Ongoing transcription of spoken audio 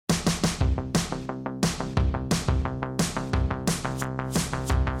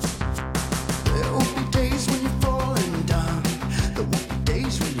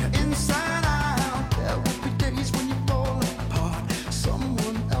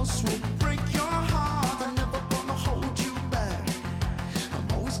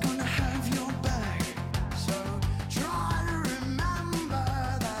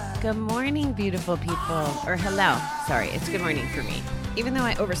Good morning, beautiful people. Or hello. Sorry, it's good morning for me, even though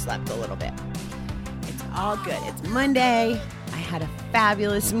I overslept a little bit. It's all good. It's Monday. I had a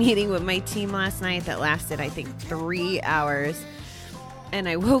fabulous meeting with my team last night that lasted, I think, 3 hours. And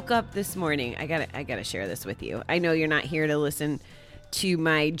I woke up this morning. I gotta share this with you. I know you're not here to listen to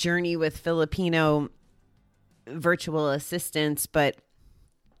my journey with Filipino virtual assistants, but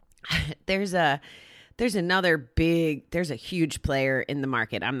there's a huge player in the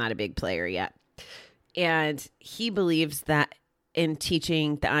market. I'm not a big player yet. And he believes that in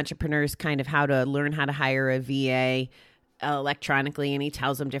teaching the entrepreneurs kind of how to learn how to hire a VA electronically, and he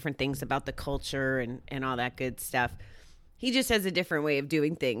tells them different things about the culture and all that good stuff. He just has a different way of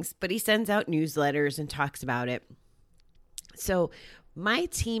doing things, but he sends out newsletters and talks about it. So my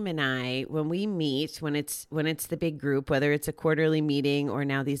team and I, when we meet, when it's the big group, whether it's a quarterly meeting or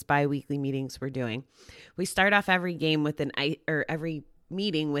now these bi-weekly meetings we're doing, we start off every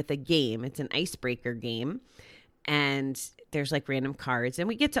meeting with a game. It's an icebreaker game, and there's like random cards, and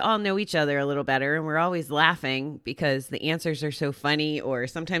we get to all know each other a little better, and we're always laughing because the answers are so funny, or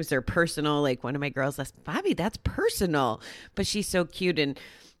sometimes they're personal. Like one of my girls asked, "Bobby, that's personal," but she's so cute and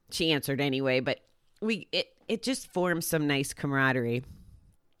she answered anyway. But it just forms some nice camaraderie.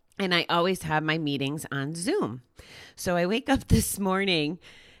 And I always have my meetings on Zoom. So I wake up this morning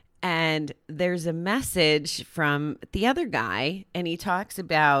and there's a message from the other guy, and he talks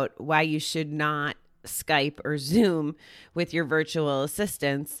about why you should not Skype or Zoom with your virtual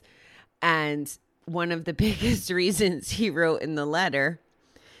assistants. And one of the biggest reasons he wrote in the letter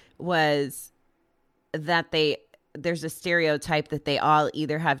was that there's a stereotype that they all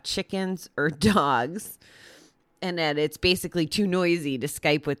either have chickens or dogs, and that it's basically too noisy to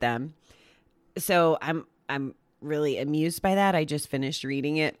Skype with them. So I'm really amused by that. I just finished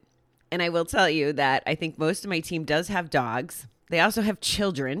reading it. And I will tell you that I think most of my team does have dogs. They also have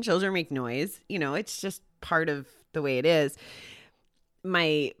children. Children make noise. You know, it's just part of the way it is.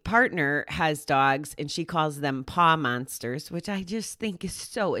 My partner has dogs, and she calls them paw monsters, which I just think is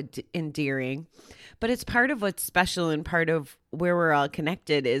so endearing. But it's part of what's special, and part of where we're all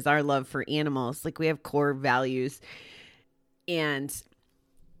connected is our love for animals. Like, we have core values. And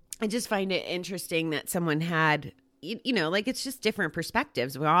I just find it interesting that someone had, you know, like, it's just different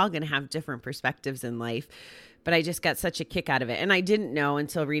perspectives. We're all going to have different perspectives in life. But I just got such a kick out of it. And I didn't know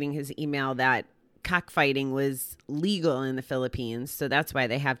until reading his email that cockfighting was legal in the Philippines. So that's why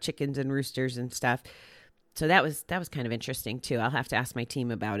they have chickens and roosters and stuff. So that was kind of interesting too. I'll have to ask my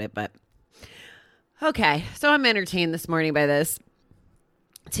team about it, but okay. So I'm entertained this morning by this.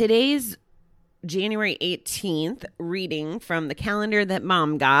 Today's January 18th reading from the calendar that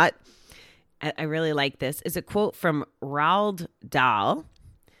Mom got, I really like this, is a quote from Roald Dahl.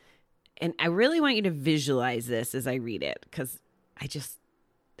 And I really want you to visualize this as I read it, because I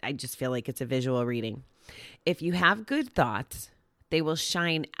just feel like it's a visual reading. If you have good thoughts, they will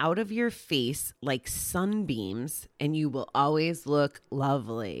shine out of your face like sunbeams, and you will always look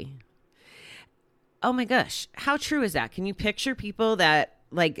lovely. Oh my gosh, how true is that? Can you picture people that,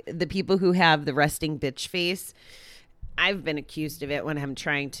 like the people who have the resting bitch face? I've been accused of it when I'm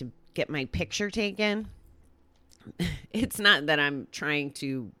trying to get my picture taken. It's not that I'm trying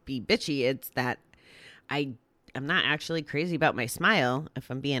to be bitchy. It's that I'm not actually crazy about my smile,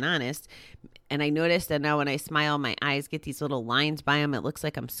 if I'm being honest. And I noticed that now when I smile, my eyes get these little lines by them. It looks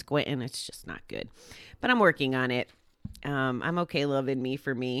like I'm squinting. It's just not good. But I'm working on it. I'm okay loving me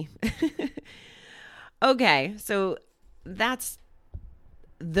for me. Okay, so that's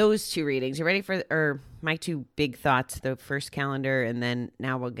those two readings. You ready for my two big thoughts, the first calendar, and then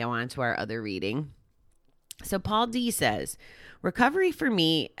now we'll go on to our other reading. So Paul D says, recovery for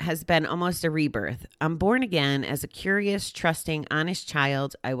me has been almost a rebirth. I'm born again as a curious, trusting, honest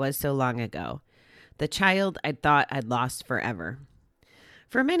child I was so long ago. The child I thought I'd lost forever.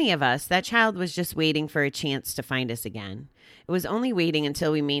 For many of us, that child was just waiting for a chance to find us again. It was only waiting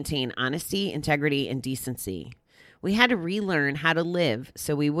until we maintain honesty, integrity, and decency. We had to relearn how to live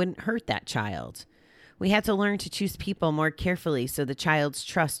so we wouldn't hurt that child. We had to learn to choose people more carefully so the child's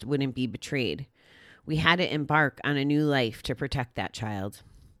trust wouldn't be betrayed. We had to embark on a new life to protect that child.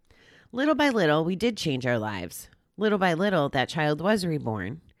 Little by little, we did change our lives. Little by little, that child was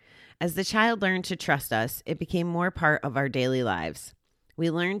reborn. As the child learned to trust us, it became more part of our daily lives.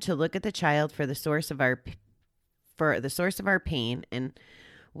 We learned to look at the child for the source of our pain, and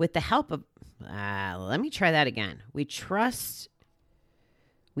with the help of let me try that again. We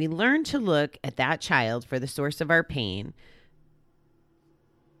learned to look at that child for the source of our pain.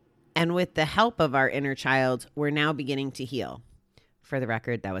 And with the help of our inner child, we're now beginning to heal. For the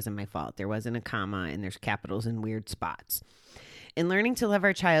record, that wasn't my fault. There wasn't a comma, and there's capitals in weird spots. In learning to love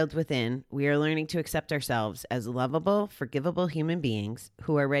our child within, we are learning to accept ourselves as lovable, forgivable human beings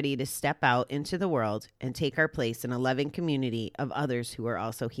who are ready to step out into the world and take our place in a loving community of others who are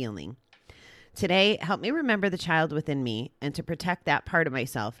also healing. Today, help me remember the child within me and to protect that part of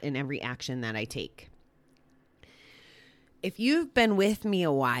myself in every action that I take. If you've been with me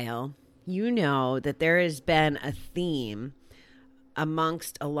a while, you know that there has been a theme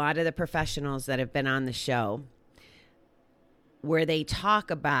amongst a lot of the professionals that have been on the show where they talk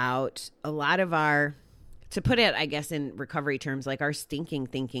about a lot of our, to put it, I guess, in recovery terms, like our stinking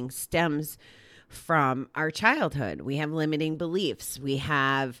thinking stems from our childhood. We have limiting beliefs. We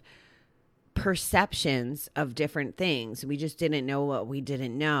have perceptions of different things. We just didn't know what we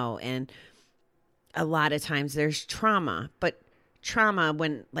didn't know. And a lot of times there's trauma, but trauma,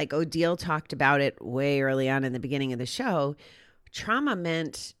 when like Odile talked about it way early on in the beginning of the show, trauma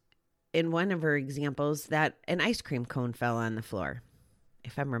meant, in one of her examples, that an ice cream cone fell on the floor,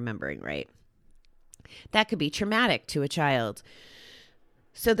 if I'm remembering right. That could be traumatic to a child.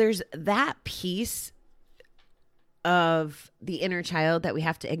 So there's that piece of the inner child that we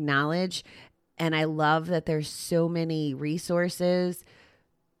have to acknowledge. And I love that there's so many resources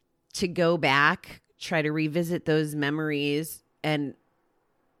to go back, try to revisit those memories and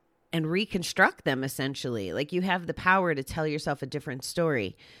reconstruct them, essentially. Like, you have the power to tell yourself a different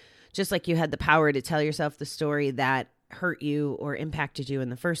story, just like you had the power to tell yourself the story that hurt you or impacted you in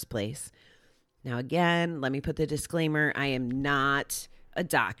the first place. Now, again, let me put the disclaimer. I am not a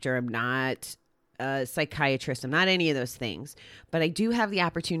doctor. I'm not a psychiatrist. I'm not any of those things. But I do have the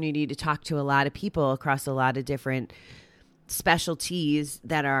opportunity to talk to a lot of people across a lot of different specialties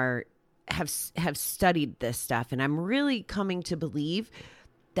that have studied this stuff. And I'm really coming to believe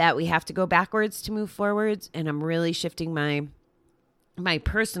that we have to go backwards to move forwards. And I'm really shifting my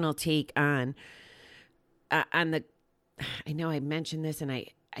personal take on the, I know I mentioned this, and I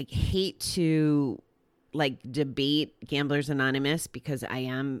hate to like debate Gamblers Anonymous, because I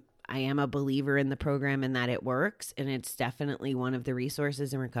am a believer in the program and that it works. And it's definitely one of the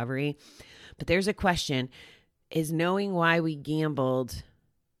resources in recovery. But there's a question: is knowing why we gambled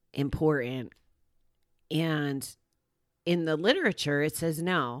important? And in the literature, it says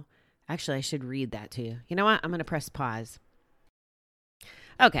no. Actually, I should read that to you. You know what? I'm going to press pause.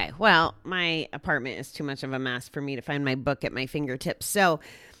 Okay, well, my apartment is too much of a mess for me to find my book at my fingertips. So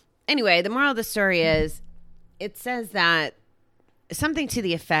anyway, the moral of the story is, it says that something to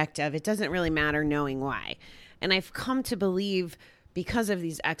the effect of, it doesn't really matter knowing why. And I've come to believe, because of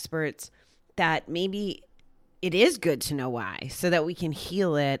these experts, that maybe it is good to know why, so that we can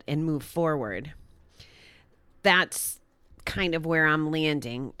heal it and move forward. That's kind of where I'm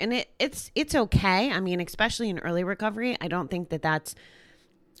landing. And it's okay. I mean, especially in early recovery, I don't think that that's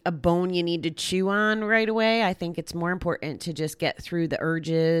a bone you need to chew on right away. I think it's more important to just get through the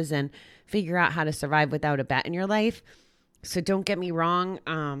urges and figure out how to survive without a bet in your life. So don't get me wrong.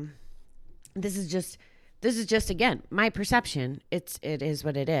 This is just again, my perception. It is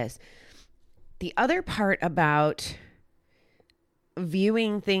what it is. The other part about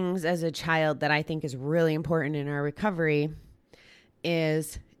viewing things as a child that I think is really important in our recovery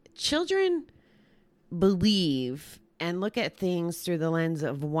is, children believe and look at things through the lens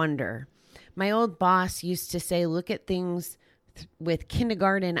of wonder. My old boss used to say, look at things with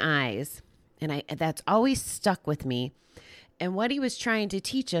kindergarten eyes. And that's always stuck with me. And what he was trying to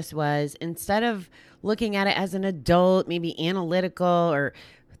teach us was, instead of looking at it as an adult, maybe analytical or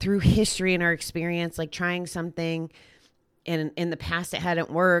through history and our experience, like trying something and in the past it hadn't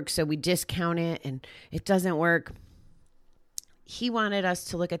worked, so we discount it and it doesn't work. He wanted us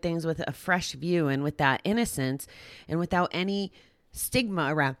to look at things with a fresh view and with that innocence and without any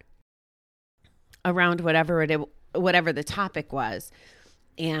stigma around whatever the topic was.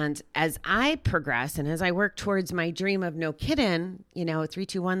 And as I progress and as I work towards my dream of No Kidden,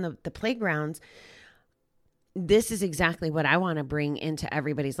 321, the playgrounds, this is exactly what I want to bring into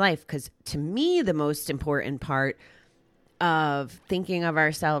everybody's life. Because to me, the most important part of thinking of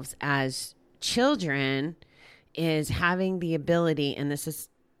ourselves as children is having the ability, and this is,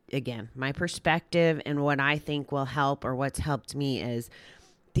 again, my perspective and what I think will help, or what's helped me, is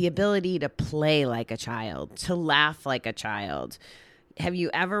the ability to play like a child, to laugh like a child. Have you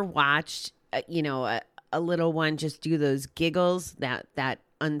ever watched, a little one just do those giggles, that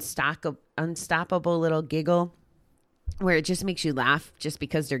unstoppable little giggle, where it just makes you laugh just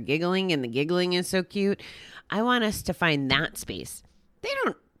because they're giggling and the giggling is so cute? I want us to find that space.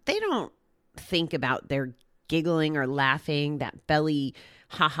 They don't think about their giggling or laughing, that belly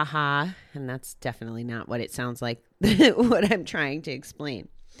ha ha ha, and that's definitely. definitely not what it sounds like, what I'm trying to explain.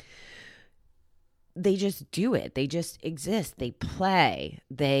 they just do it. They just exist. They play.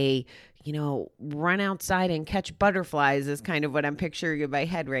 They, run outside and catch butterflies is kind of what I'm picturing in my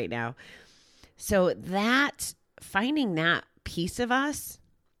head right now. So that finding that piece of us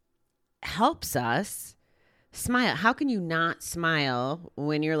helps us smile. How can you not smile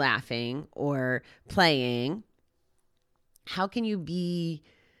when you're laughing or playing? How can you be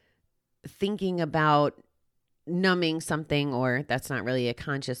thinking about numbing something, or that's not really a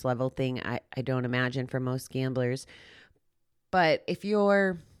conscious level thing, I don't imagine, for most gamblers. But if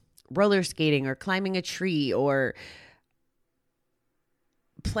you're roller skating or climbing a tree or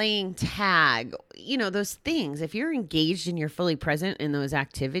playing tag, those things, if you're engaged and you're fully present in those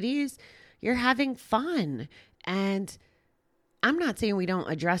activities, you're having fun. And I'm not saying we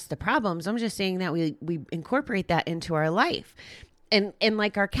don't address the problems. I'm just saying that we incorporate that into our life. And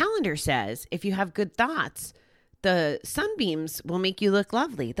like our calendar says, if you have good thoughts, the sunbeams will make you look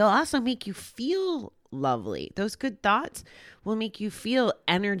lovely. They'll also make you feel lovely. Those good thoughts will make you feel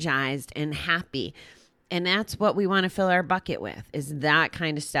energized and happy. And that's what we want to fill our bucket with, is that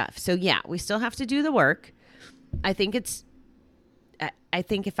kind of stuff. So yeah, we still have to do the work. I think if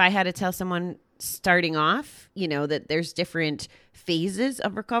I had to tell someone starting off, that there's different phases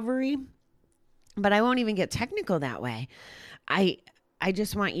of recovery, but I won't even get technical that way. I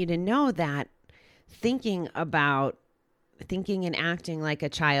just want you to know that thinking and acting like a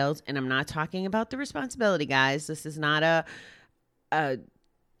child, and I'm not talking about the responsibility, guys. This is not a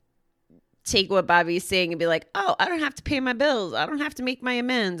take what Bobby's saying and be like, oh, I don't have to pay my bills. I don't have to make my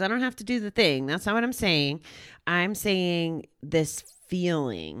amends. I don't have to do the thing. That's not what I'm saying. I'm saying this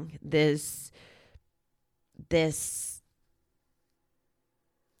feeling, this,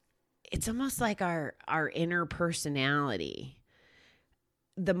 it's almost like our inner personality.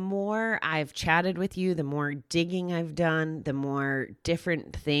 The more I've chatted with you, the more digging I've done, the more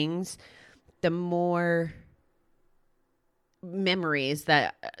different things, the more memories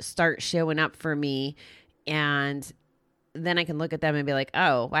that start showing up for me. And then I can look at them and be like,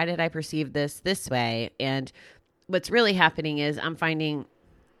 oh, why did I perceive this way? And what's really happening is I'm finding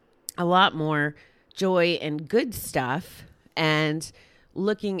a lot more joy and good stuff, and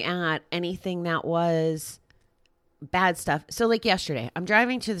looking at anything that was bad stuff. So like yesterday, I'm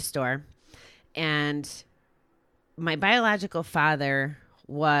driving to the store, and my biological father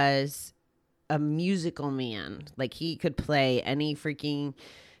was a musical man. Like, he could play any freaking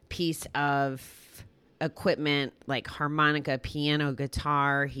piece of equipment, like harmonica, piano,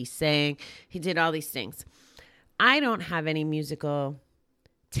 guitar. He sang, he did all these things. I don't have any musical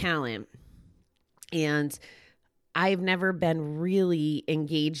talent, and I've never been really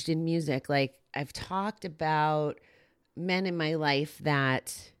engaged in music. Like, I've talked about men in my life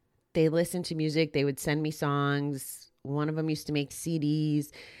that they listened to music. They would send me songs. One of them used to make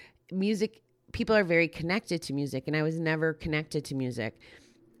CDs. Music, people are very connected to music, and I was never connected to music.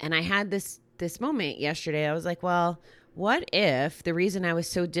 And I had this moment yesterday. I was like, well, what if the reason I was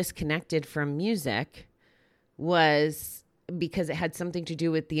so disconnected from music was because it had something to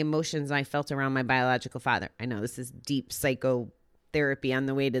do with the emotions I felt around my biological father? I know this is deep psychotherapy on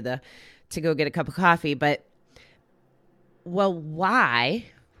the way to go get a cup of coffee, but well, why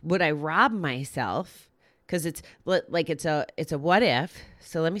would I rob myself? Because it's a what if.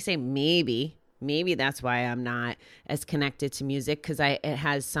 So let me say maybe that's why I'm not as connected to music, because it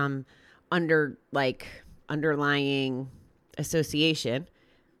has some underlying association.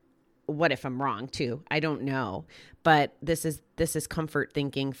 What if I'm wrong too? I don't know. But this is comfort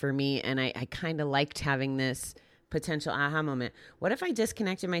thinking for me, and I kind of liked having this potential aha moment. What if I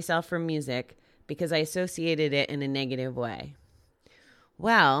disconnected myself from music because I associated it in a negative way?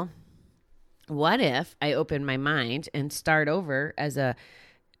 Well, what if I open my mind and start over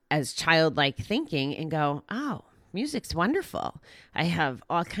as childlike thinking and go, oh, music's wonderful. I have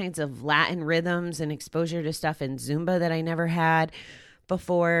all kinds of Latin rhythms and exposure to stuff in Zumba that I never had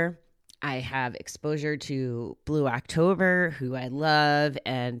before. I have exposure to Blue October, who I love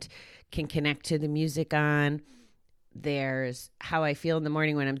and can connect to the music on. There's how I feel in the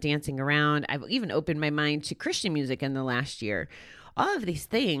morning when I'm dancing around. I've even opened my mind to Christian music in the last year. All of these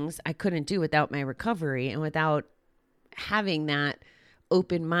things I couldn't do without my recovery and without having that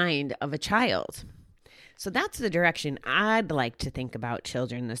open mind of a child. So that's the direction I'd like to think about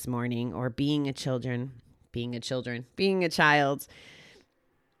children this morning, or being a child.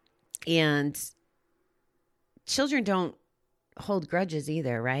 And children don't hold grudges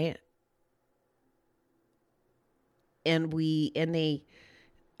either, right? I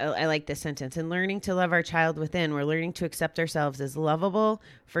like this sentence. In learning to love our child within, we're learning to accept ourselves as lovable,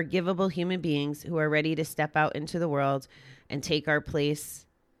 forgivable human beings who are ready to step out into the world and take our place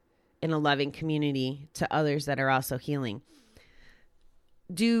in a loving community to others that are also healing.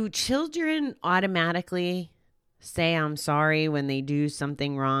 Do children automatically say I'm sorry when they do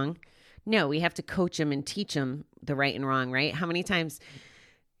something wrong? No, we have to coach them and teach them the right and wrong, right? How many times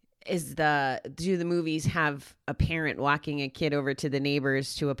do the movies have a parent walking a kid over to the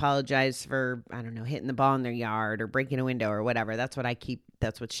neighbors to apologize for, I don't know, hitting the ball in their yard or breaking a window or whatever? That's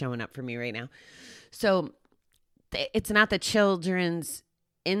what's showing up for me right now. So it's not the children's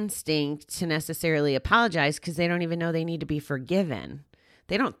instinct to necessarily apologize because they don't even know they need to be forgiven.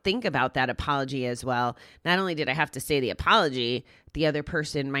 They don't think about that apology as well. Not only did I have to say the apology, the other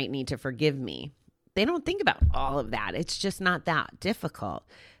person might need to forgive me. They don't think about all of that. It's just not that difficult.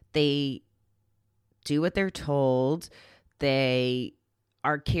 They do what they're told. They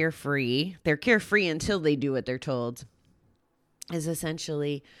are carefree. They're carefree until they do what they're told, is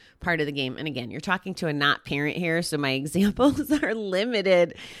essentially part of the game. And again, you're talking to a not parent here, so my examples are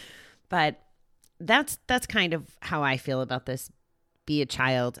limited. But that's kind of how I feel about this. Be a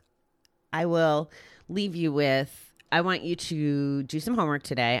child. I will leave you with, I want you to do some homework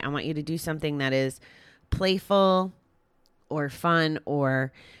today. I want you to do something that is playful or fun,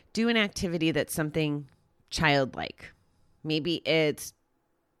 or do an activity that's something childlike. Maybe it's,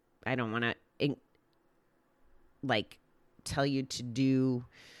 I don't want to tell you to do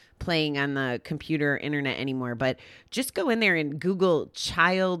playing on the computer or internet anymore, but just go in there and Google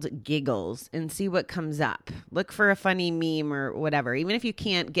child giggles and see what comes up. Look for a funny meme or whatever. Even if you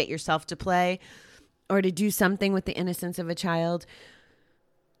can't get yourself to play or to do something with the innocence of a child,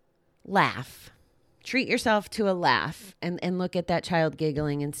 laugh. Treat yourself to a laugh and look at that child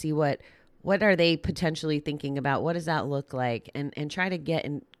giggling and see what are they potentially thinking about? What does that look like? And try to get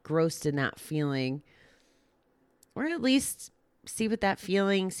engrossed in that feeling, or at least see what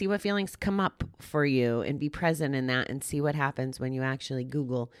feelings come up for you, and be present in that and see what happens when you actually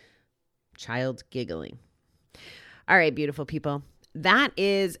Google child giggling. All right, beautiful people. That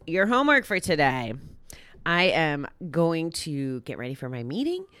is your homework for today. I am going to get ready for my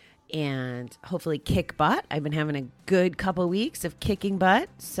meeting and hopefully kick butt. I've been having a good couple weeks of kicking butt,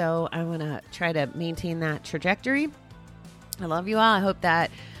 so I want to try to maintain that trajectory. I love you all. I hope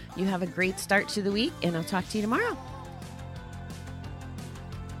that you have a great start to the week, and I'll talk to you tomorrow.